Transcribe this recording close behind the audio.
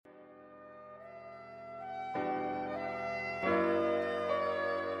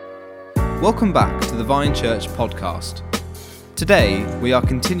Welcome back to the Vine Church podcast. Today we are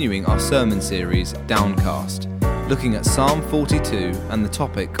continuing our sermon series Downcast, looking at Psalm 42 and the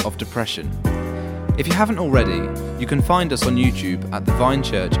topic of depression. If you haven't already, you can find us on YouTube at the Vine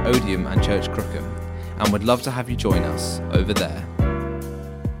Church Odium and Church Crookham, and would love to have you join us over there.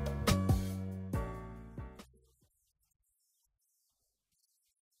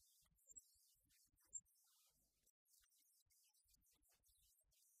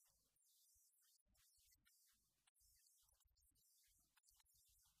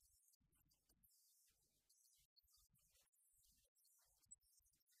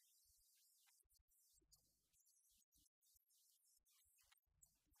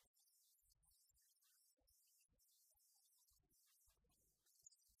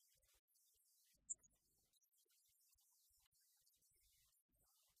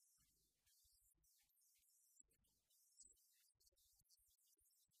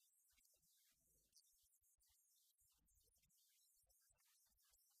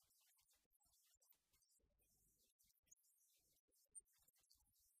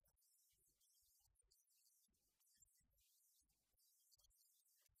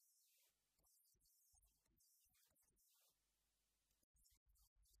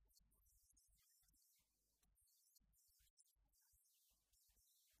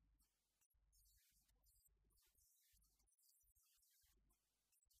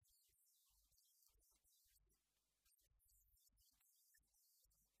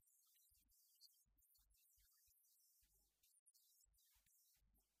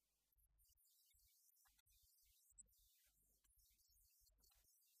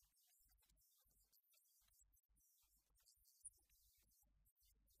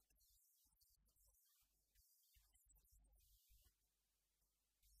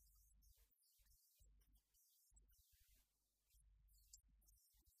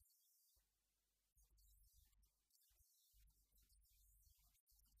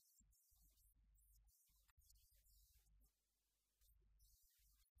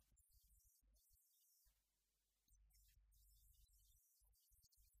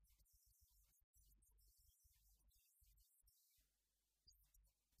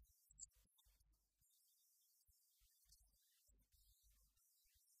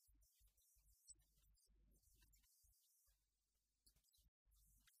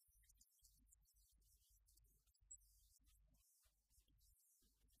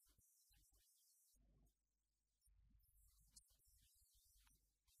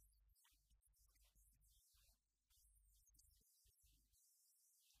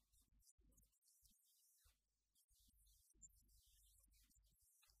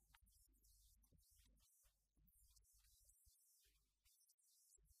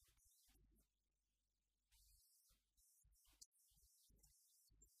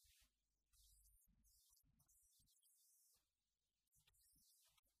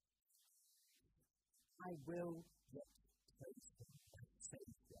 I will get close to my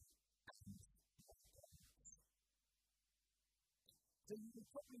Saviour and my God. So you will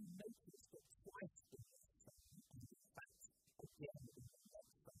probably notice that twice in this psalm, and in fact, again in the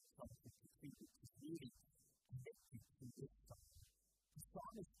next psalm, Psalm 53, which is really connected to this psalm, the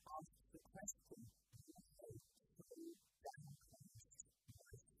psalmist asks the question, why so downcast,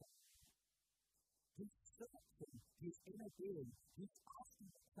 my soul? He's searching, he's inner being, he's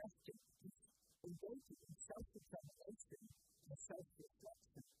asking the question, he's engaging in self-examination and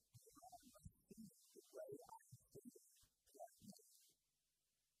self-reflection. Am I feeling the way I am feeling right now?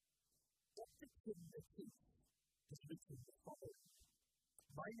 Dr. Tim Repeat has written the following.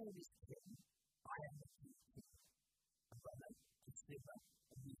 My name is Tim. I am a teacher, a brother, a singer,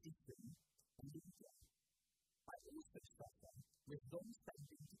 a musician, a leader. I also suffer with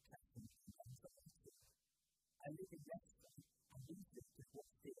long-standing depression and anxiety. I live in Leicester and inflict with what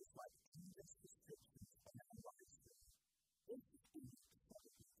feels like endless restrictions on our lives. This is being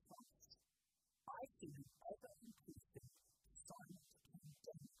incredibly fast. I see an ever-increasing silent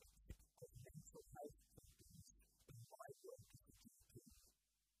pandemic of mental health problems in my work as a GP.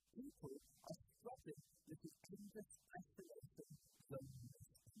 People are struggling with the endless isolation, loneliness,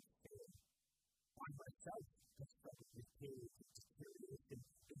 and fear. I myself have struggled with periods of deterioration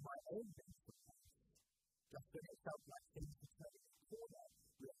in my own mental health. Just when it felt like things were turning a corner,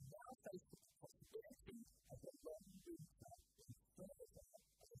 we are now facing the possibility of a long winter in further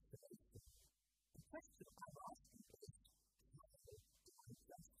isolation. The question I'm asking is, how do I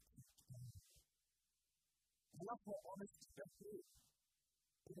just keep going? I love what honesty does do.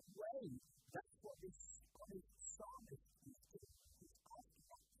 In a way, that's what this honest psalmist is doing. He's asking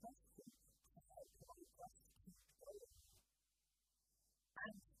that question, how do I just keep going?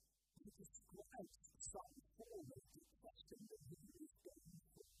 And he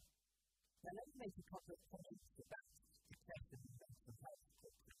make a couple of comments about depression and mental health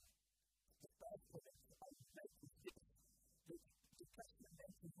quickly. The first comment I would make is this, that depression and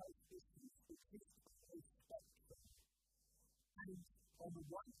mental health issues exist on a spectrum. And on the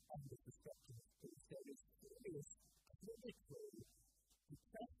one end of the spectrum, of course, there is serious clinical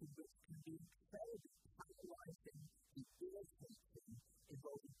depression which can be incredibly paralyzing, irritating,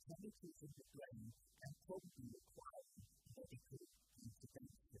 involving chemicals in the brain and probably requiring medical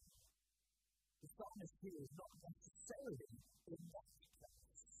intervention. The psalmist here is not necessarily in that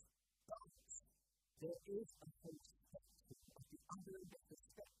case, but there is a whole spectrum of the other end of the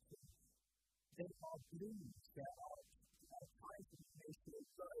spectrum. There are blues, there are times when we may feel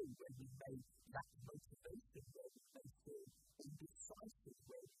low, when we may lack motivation, where we may feel indecisive,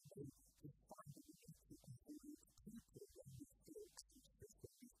 where we may just find that we need to avoid people, when we feel anxious,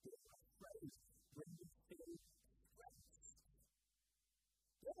 when we feel afraid, when we feel stressed.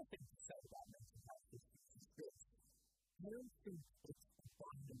 The other thing to say about mental health issues is this. I don't think it's a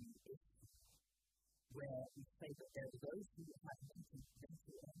binary issue where we say that there are those who have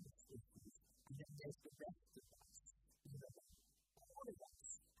mental illness issues, and then there's the rest of us. All of us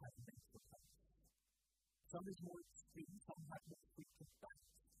have mental health. Some is more extreme, some have more frequent bouts,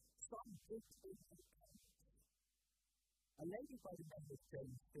 some is okay. A lady by the name of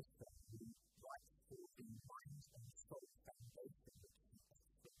Jane Fisher, who writes for the Mind and Soul Foundation, which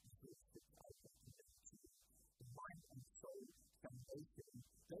is the Mind and Soul Foundation.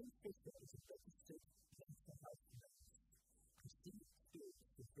 Jane Fisher is a registered mental health nurse, and she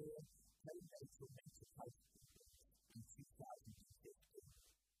experienced severe perinatal mental health problems in 2015.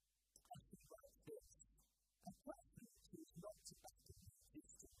 And she writes this, a person who is not affected the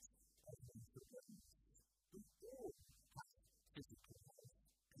existence of mental illness. We all have physical health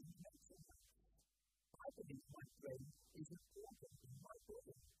and mental health. I believe my brain is an organ in my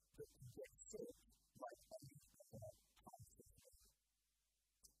body that can get sick like any other part of me.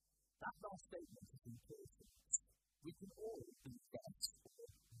 That last statement is important. We can all be less or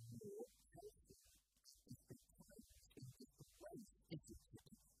more healthy if we find in different ways, physically,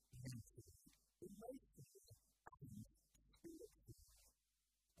 mentally, emotionally, and spiritually.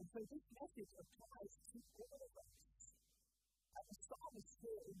 And so this message applies to all of us. And the psalmist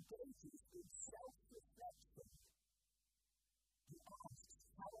here engages in self-reflection. He asks,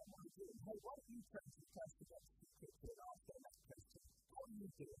 how am I doing? Hey, why don't you turn to the person next to you quickly and ask them that question? How are you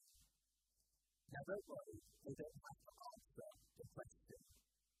doing? Now don't worry, they don't have to answer the question,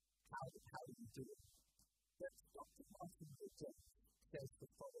 how are you doing? But Dr. Martin Luther says the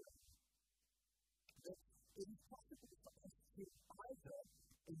following, that it is possible for us to either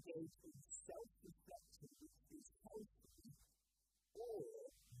engage in self-reflection which is healthy,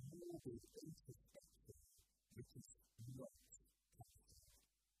 or morbid introspection which is not healthy.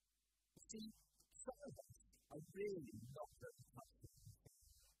 You see, some of us are really not very comfortable.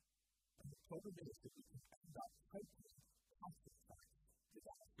 And the problem is that we can end up totally pacified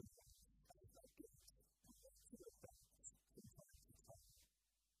without feelings as our guilt and mental effects from time to time.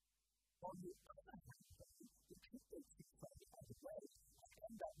 On the other hand, though, we could go too far the other way and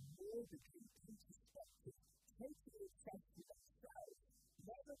end up morbidly introspective, totally obsessed with ourselves,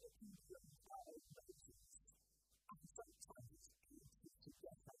 never looking beyond our own motives. And sometimes it's easy to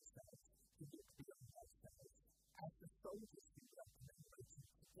get ourselves to look beyond ourselves, as the soldiers who were commemorating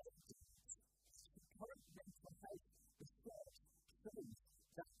today did. Current mental health research shows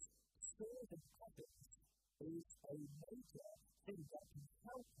that serving others is a major thing that can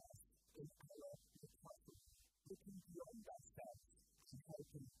help us in our recovery, looking beyond ourselves and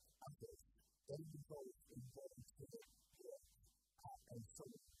helping others, getting involved in volunteer work and so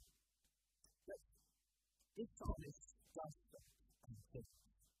on. But this psalmist does that and thinks,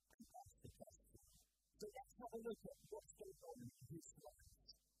 and that's the question. So let's have a look at what's going on in his life.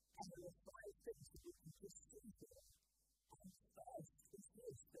 And there are five things that we can just see here. And first is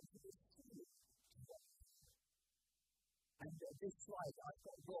this, that he is healed to God. And this slide I've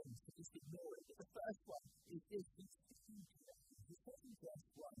got wrong, so just ignore it. But the first one is this, he's healed to God. He says in verse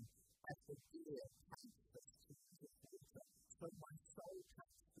 1, as the deer pants for streams of water, so my soul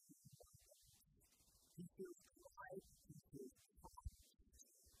pants for you, my God. He feels dry, he feels tired.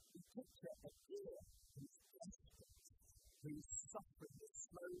 We picture a deer who's desperate, who's suffering the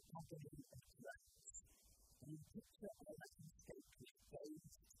slow agony of drought. And you picture a landscape which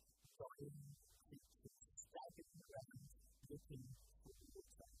bathes dying creatures, staggering around, looking for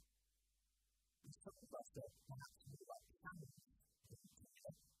water. And some of us are perhaps more like camels,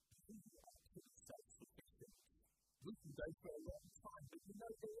 who are pretty self-sufficient. We can go for a long time, but you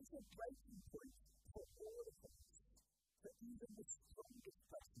know, there is a breaking point for all of us. For even the strongest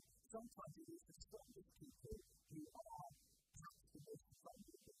person, sometimes it is the strongest people who are perhaps the most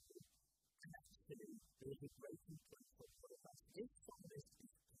vulnerable. And actually, there is a great influence on all of us. This psalmist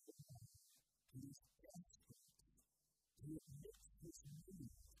is a man who is desperate, who admits his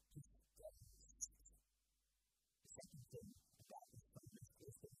need to stay. The second thing about this psalmist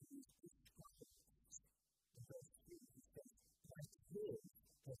is that he is described. In verse 3, he says, "My tears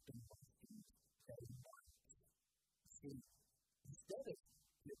have been washed day and night." See, instead of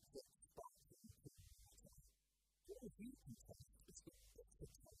the sparkling water, all he can taste is the bitter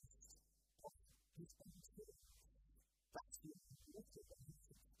taste of his own tears. That's the water that he's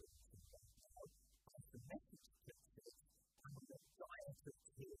experiencing right now. As the message puts it, I'm on a diet of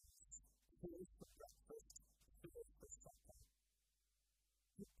tears. Tears for breakfast, tears for supper.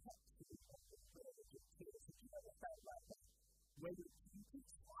 The capsule of the verge of tears. Have you ever felt like that? Where you keep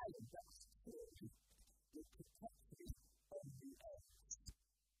smiling, that's tears. It protects you on the edge.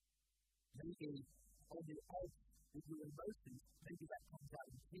 Maybe on the edge with your emotions, maybe that comes out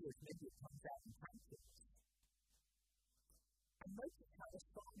in tears, maybe it comes out in tantrums. And notice how the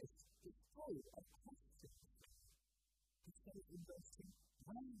psalmist is full of questions. He says in verse 2,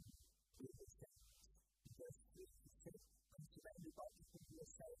 when will this end? In verse 3, he says, I'm surrounded by people who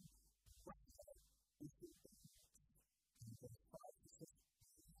are saying, when is it end? In verse 5, he says,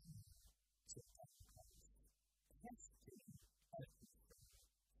 to Downcast. Testing everything,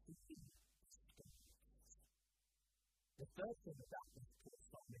 seeking strength. The third thing about this poor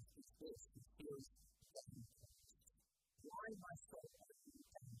psalmist is this: he feels downcast. Why, my soul, are you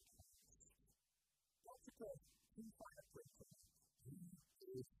downcast? What's the first two final principles? He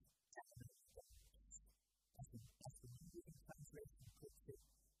is downcast. As the New Living Translation puts it,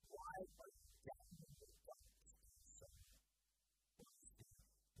 why are you down in the dumps, my soul? What's the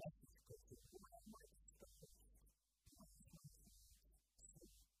message puts it? Why am I discouraged? Why is my heart so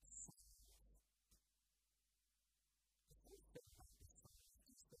sad? The fourth thing about this psalmist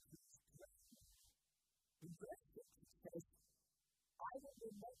is that he is grateful. In verse 6 it says, I will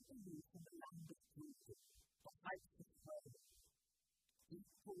remember you from the land of Judah, the heights of Hermon. He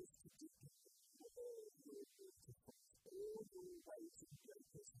calls to dignity, all your beautiful, all your ways and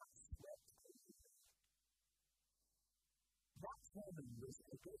breakers have swept over me. That Hermon was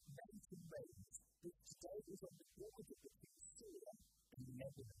a great mountain range, which today is on the border between Syria and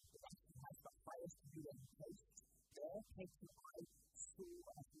Lebanon. It actually has the highest UN coast. There, Kate and I saw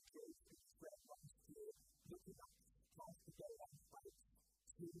as we drove through Israel last year, looking up past the Golan Heights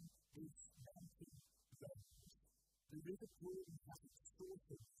to this mountain range. The river Jordan has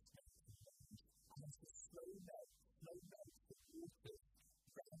extorted this mountain range, and as the slow melts the waters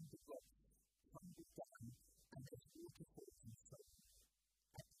round the rocks, tumble down, and there's waterfalls and so on.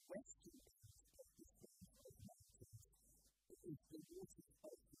 At the western end of this range of mountains is the waters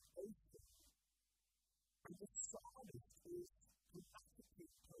of the ocean. And the psalmist is dramatically,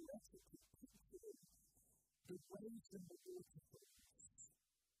 poetically picturing the waves and the waterfalls.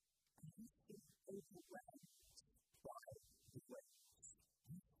 And he's been overwhelmed by the waves.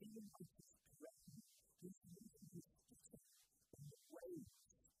 He's feeling like he's drowned. He's losing his footing. And the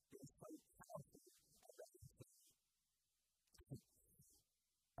waves are so powerful around him.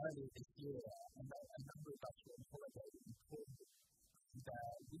 Earlier this year, a number of us were on holiday in Cornwall. And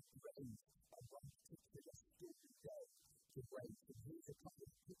we raised on one particular stormy day to raise, and here's a couple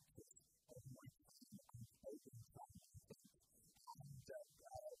of pictures of my time and Open time, I think. And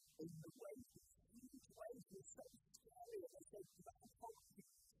in the waves, these huge waves were so scary, and they said to that whole thing,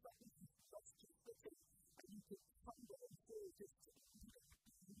 you lost your footing, and you could tumble and fall just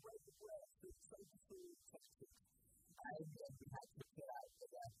you break the waves, it was so disorientated. And we had to get out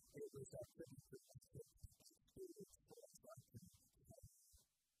there. It was a pretty dramatic experience for us, I think.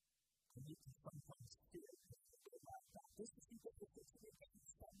 And you can sometimes feel a bit like that. This is because the footing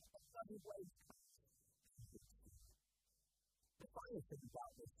against them, another wave comes. The final thing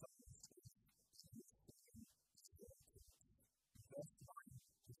about this psalmist is he is seeking security. In verse 9,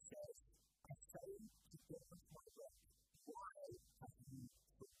 it says, I say to God my rock, why have you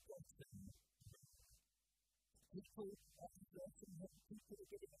forgotten me? People are deserting him, people are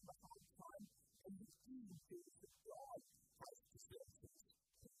giving him a hard time, and he even feels that God has deserted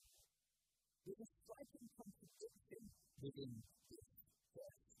him. There's a striking contradiction within this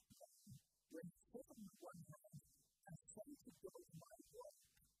verse. When he says on the one hand, I say to God my rock,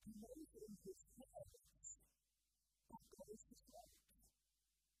 he knows in his head that God is his rock.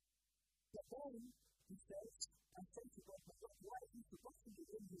 But then he says, I say to God my rock, why have you forgotten me?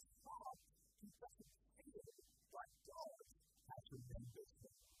 In his heart, he doesn't feel like God has remembered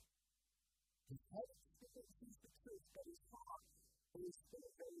him. His head experiences the truth, but his heart is for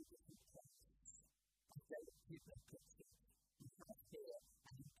a very different purpose. I don't give a picture. We have here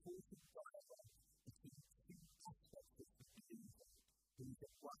an important dialogue between two aspects of the believer. Who is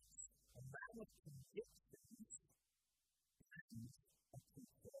at once a man of convictions and a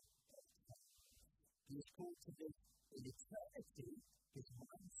teacher of faith. He is called to live in eternity, his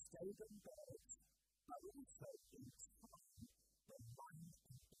mind stayed on God, but also in time, when mind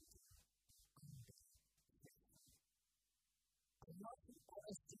and body are under faith. I like the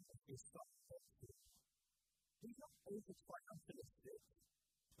honesty of this dialogue here. He's not over triumphalistic,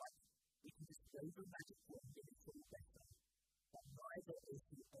 like we can just wave a magic wand and it's all better. But neither is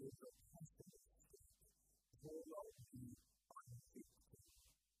he over pessimistic, nor are we unfitful.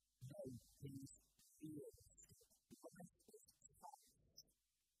 No, he's realistic. Life is tough,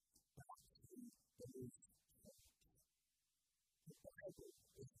 but he believes faith. The Bible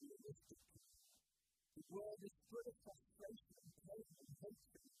is realistic. The world is full of frustration and pain and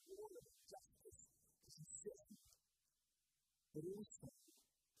hatred and war and injustice and sin. But also,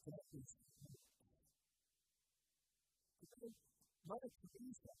 there is hope. Today, Mother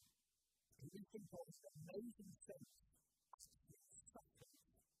Teresa, who we think of as an amazing saint, actually suffered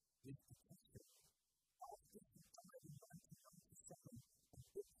with depression. After she died in 1997, a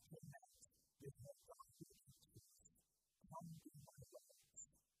book came out with her diary entries. Come be my words.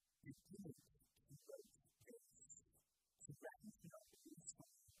 Within it, she wrote this. Surround me on the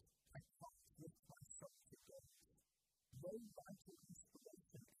inside. I can't lift my soul to God. No vital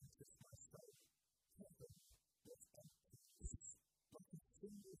inspiration enters my soul. Heaven was empty. Not a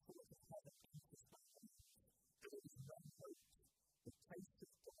single thought of heaven enters my mind. There is no hope. The taste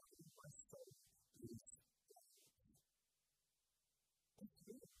of God in my soul is death. It's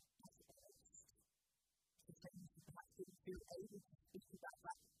real. That's honest. The things you perhaps didn't feel able to speak about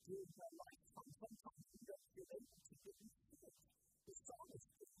that during their lifetime. Sometimes you don't feel able to really feel it. The psalmist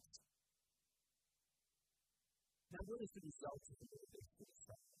did. Now, what is the result of all this for the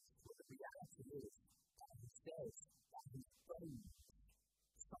psalmist? Well, the reality is that he says that his bones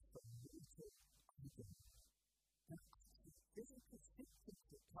suffer mortal agony. Now, the physical symptoms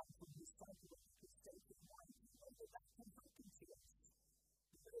that come from his psychological state of mind, you know that that can happen to us.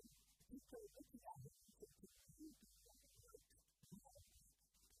 You know, people are looking at him and thinking, you do not look well.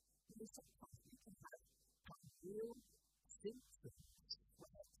 You know, sometimes we can have real symptoms,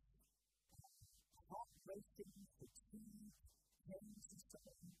 sweat, heart racing, fatigue, pains and so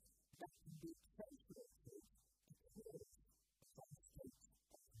on, that can be accentuated because of some state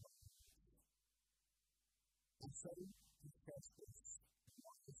of mind. And so, he says this,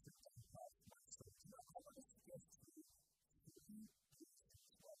 what is the Downcast message? Now, I want to suggest to you 3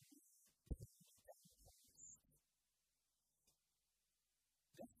 reasons why we need Downcast.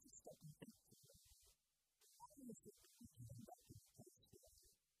 Let's just stop and think for a minute. Why is it that we can about this place today?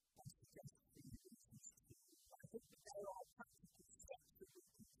 I suggest 3 reasons to you. I think that there are practical steps that we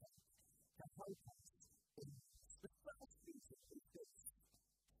can take to help us in this. The first reason is this: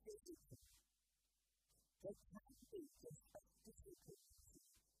 physically. There can be just a physical reason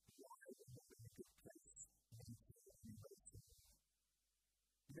why we're not in a good place mentally and emotionally.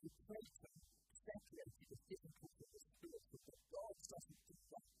 You know, Plato separated the physical from the spiritual, but God doesn't do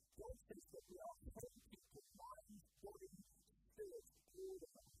that. God says that we are whole people, mind, body, spirit, all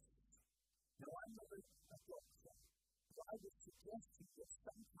of us. Now, I'm not a doctor, but I would suggest to you that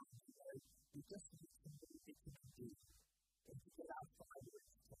sometimes, you know, we just need some little vitamin D and to get our fiber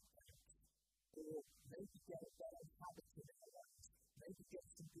intake, or maybe get a better habit in our lives, maybe get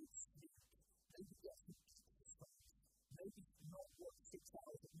some good sleep, maybe get some exercise, maybe not watch 6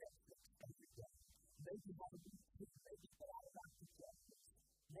 hours of Netflix every day, maybe have a routine, maybe go out and after breakfast,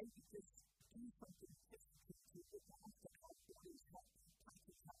 maybe just do something physically to look after our bodies, healthy,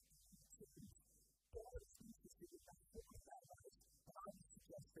 practice healthy routines. God is interested in that part of our lives, and I would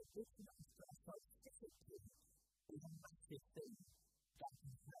suggest that looking after ourselves physically is a massive thing that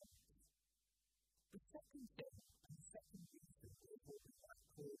can help. The second thing, and the second reason, is what we might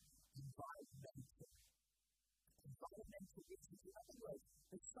call environmental. Environmental reasons. In other words,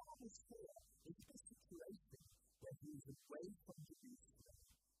 the psalmist here is in a situation where he is away from Jerusalem,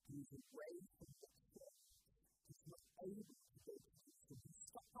 he is away from the church, he's not able to go to Jerusalem, he's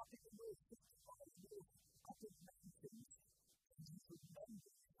stuck up in the north, 50 miles north, up in mountains, and he's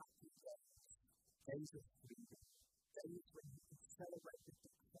remembering happy days of freedom, days when he could celebrate the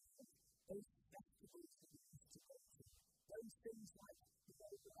decline, those festivals that he used to go to, those things like, you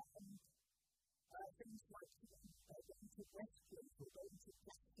know, things like going to Westfield or going to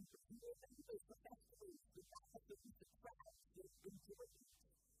Glastonbury. He remembers the festivals, the gatherings, the crowds that have been to it.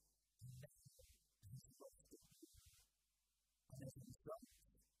 And now he's lost it. And there's a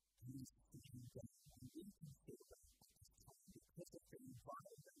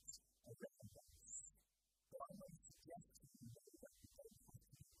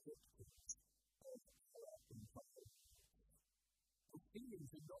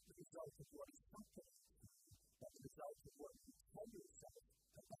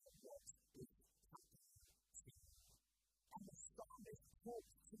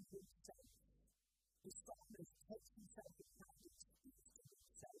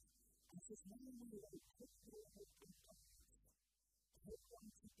Yes,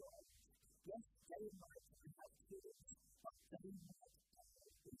 they might have kids, but they might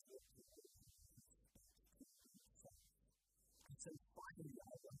and so finally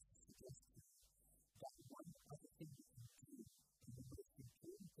I want to suggest to you that one other thing you can do, and the most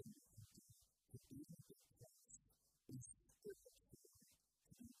important thing you can do to be in a good place, is spiritually to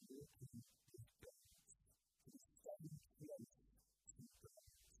be walking with God, to be staying close to God.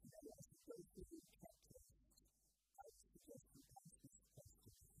 As you go through the checklist, I would suggest you ask this question: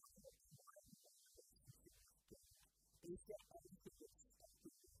 how much time is there anything that's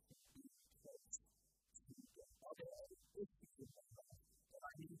stopping you from being close to God? Are there any issues in my life that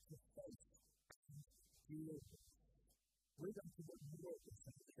I need to face and deal with? We're going to look more at this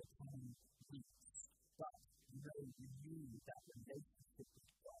over the coming weeks, but we need that relationship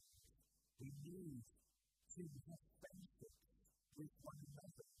with God. We need to have friendship with one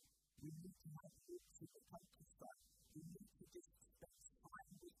another. We need to have walks in the countryside. We need to just spend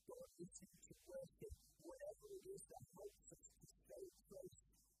time with God, listening to worship, whatever it is that helps us to stay close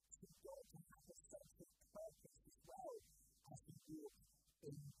to God, to have a sense of purpose as well as we walk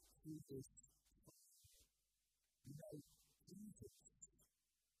into this time.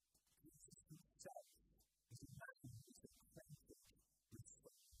 Jesus himself is a man who is acquainted with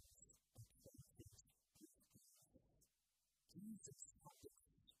friends, acquainted with people. Jesus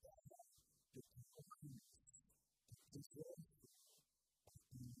understands the kindness, the deserving of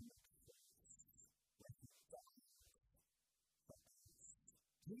being a friend, when he died for us.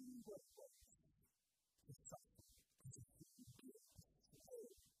 He was willing to suffer as a human being, as a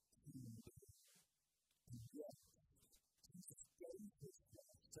human being. And yet, Jesus gave his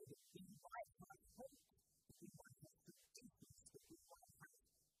life so that we might have hope, that we might have forgiveness, that we might have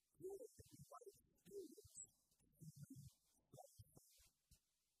joy, that we might experience human life.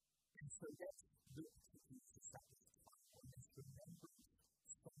 And so let's look to Jesus at this time on this Remembrance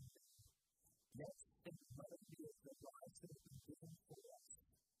Sunday. Let's think not only of the lives that have been given for us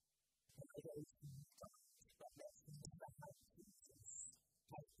by those who died, but let's remember how Jesus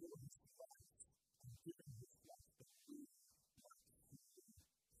has given his life and given his life that we might freely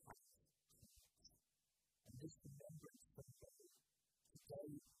have peace. And this Remembrance Sunday, today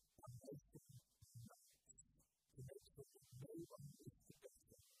our nation unites to make sure that no one is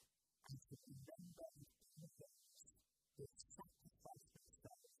forgotten, and to remember and honor those who have sacrificed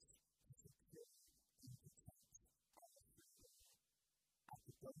themselves to secure and protect our freedom. At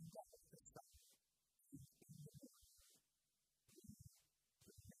the going down of the sun, and in the morning, we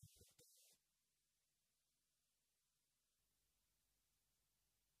remember them.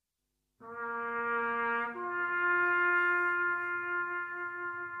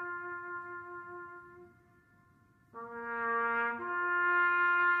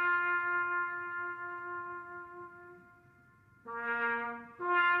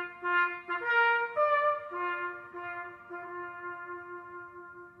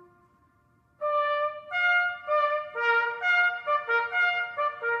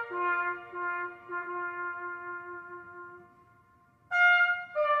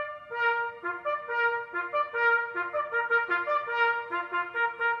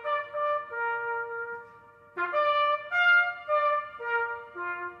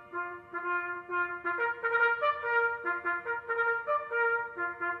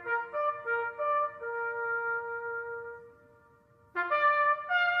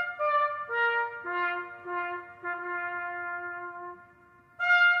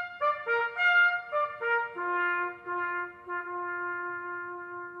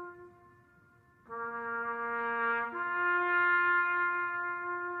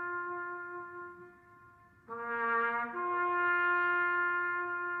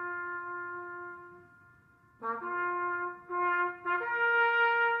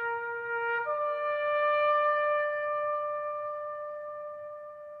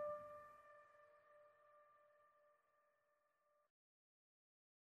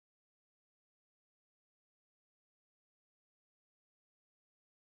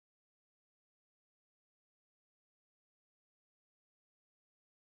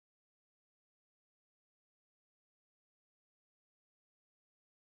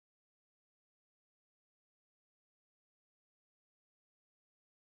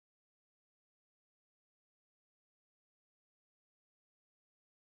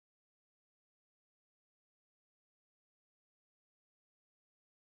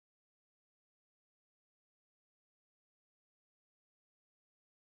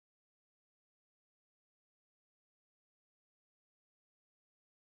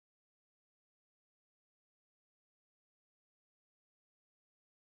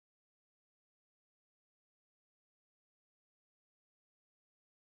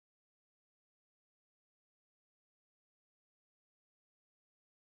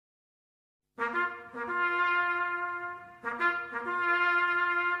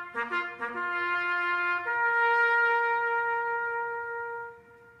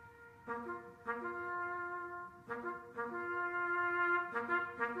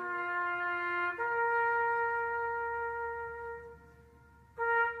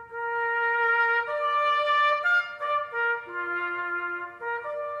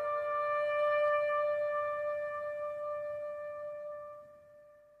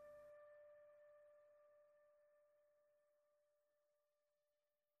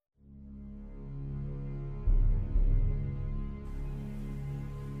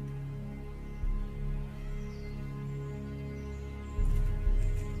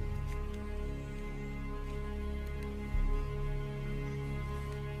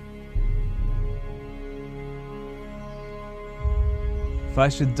 If I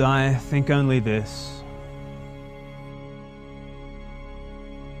should die, think only this.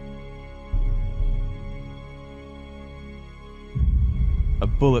 A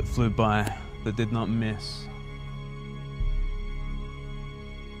bullet flew by that did not miss.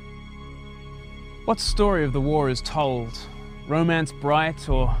 What story of the war is told? Romance bright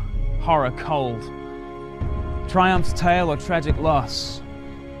or horror cold? Triumph's tale or tragic loss?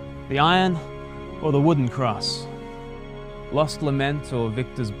 The iron or the wooden cross? Lost lament or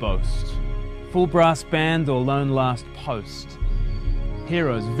victor's boast? Full brass band or lone last post?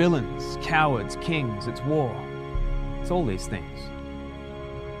 Heroes, villains, cowards, kings, it's war. It's all these things.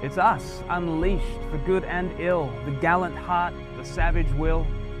 It's us, unleashed for good and ill, the gallant heart, the savage will,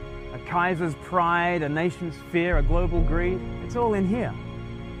 a Kaiser's pride, a nation's fear, a global greed, it's all in here.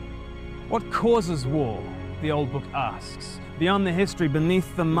 What causes war? The old book asks. Beyond the history,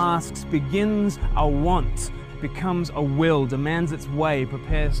 beneath the masks, begins a want, becomes a will, demands its way,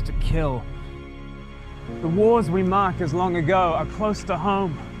 prepares to kill. The wars we mark as long ago are close to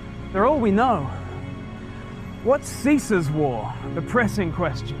home. They're all we know. What ceases war? The pressing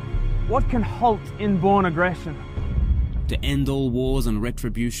question. What can halt inborn aggression? To end all wars and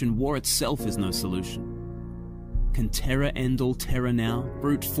retribution, war itself is no solution. Can terror end all terror now?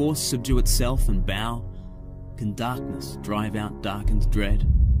 Brute force subdue itself and bow? Can darkness drive out darkened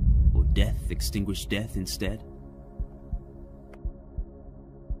dread? Or death extinguish death instead?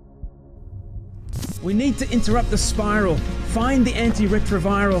 We need to interrupt the spiral, find the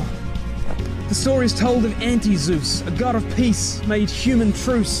antiretroviral. The story is told of Anti-Zeus, a god of peace, made human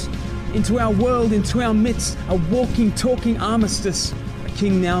truce. Into our world, into our midst, a walking, talking armistice. A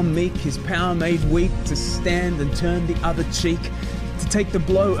king now meek, his power made weak, to stand and turn the other cheek. To take the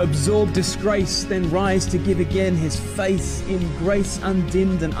blow, absorb disgrace, then rise to give again, his face in grace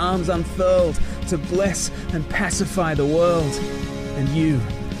undimmed and arms unfurled, to bless and pacify the world. And you,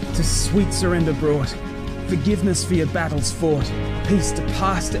 to sweet surrender brought, forgiveness for your battles fought, peace to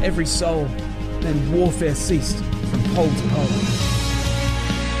pass to every soul, then warfare ceased from pole to pole.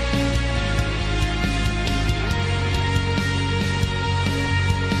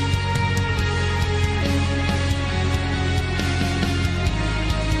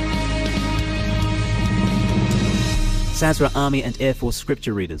 SASRA Army and Air Force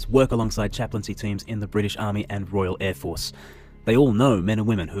scripture readers work alongside chaplaincy teams in the British Army and Royal Air Force. They all know men and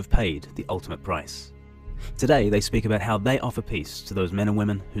women who have paid the ultimate price. Today they speak about how they offer peace to those men and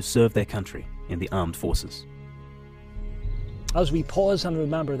women who serve their country in the armed forces. As we pause and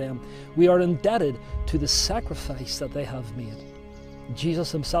remember them, we are indebted to the sacrifice that they have made.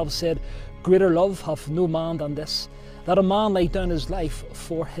 Jesus himself said, "Greater love hath no man than this, that a man lay down his life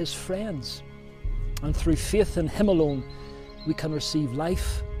for his friends." And through faith in him alone, we can receive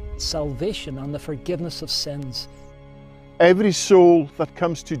life, salvation, and the forgiveness of sins. Every soul that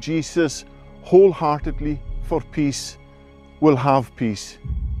comes to Jesus wholeheartedly for peace will have peace.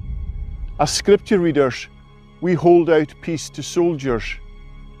 As scripture readers, we hold out peace to soldiers.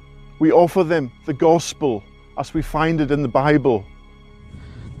 We offer them the gospel as we find it in the Bible.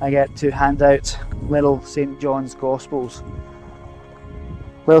 I get to hand out little St. John's Gospels.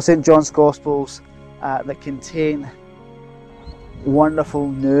 Little St. John's Gospels that contain wonderful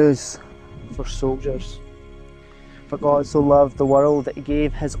news for soldiers. For God so loved the world that he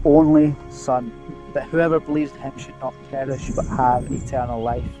gave his only Son, that whoever believes in him should not perish but have eternal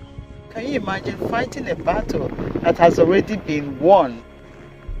life. Can you imagine fighting a battle that has already been won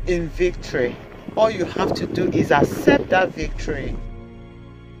in victory? All you have to do is accept that victory.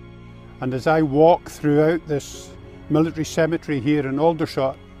 And as I walk throughout this military cemetery here in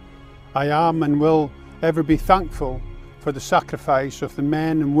Aldershot, I am and will ever be thankful for the sacrifice of the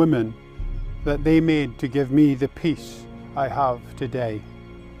men and women that they made to give me the peace I have today.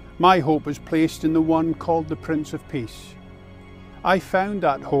 My hope is placed in the one called the Prince of Peace, I found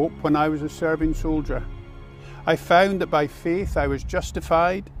that hope when I was a serving soldier. I found that by faith I was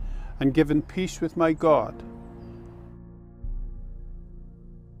justified and given peace with my God.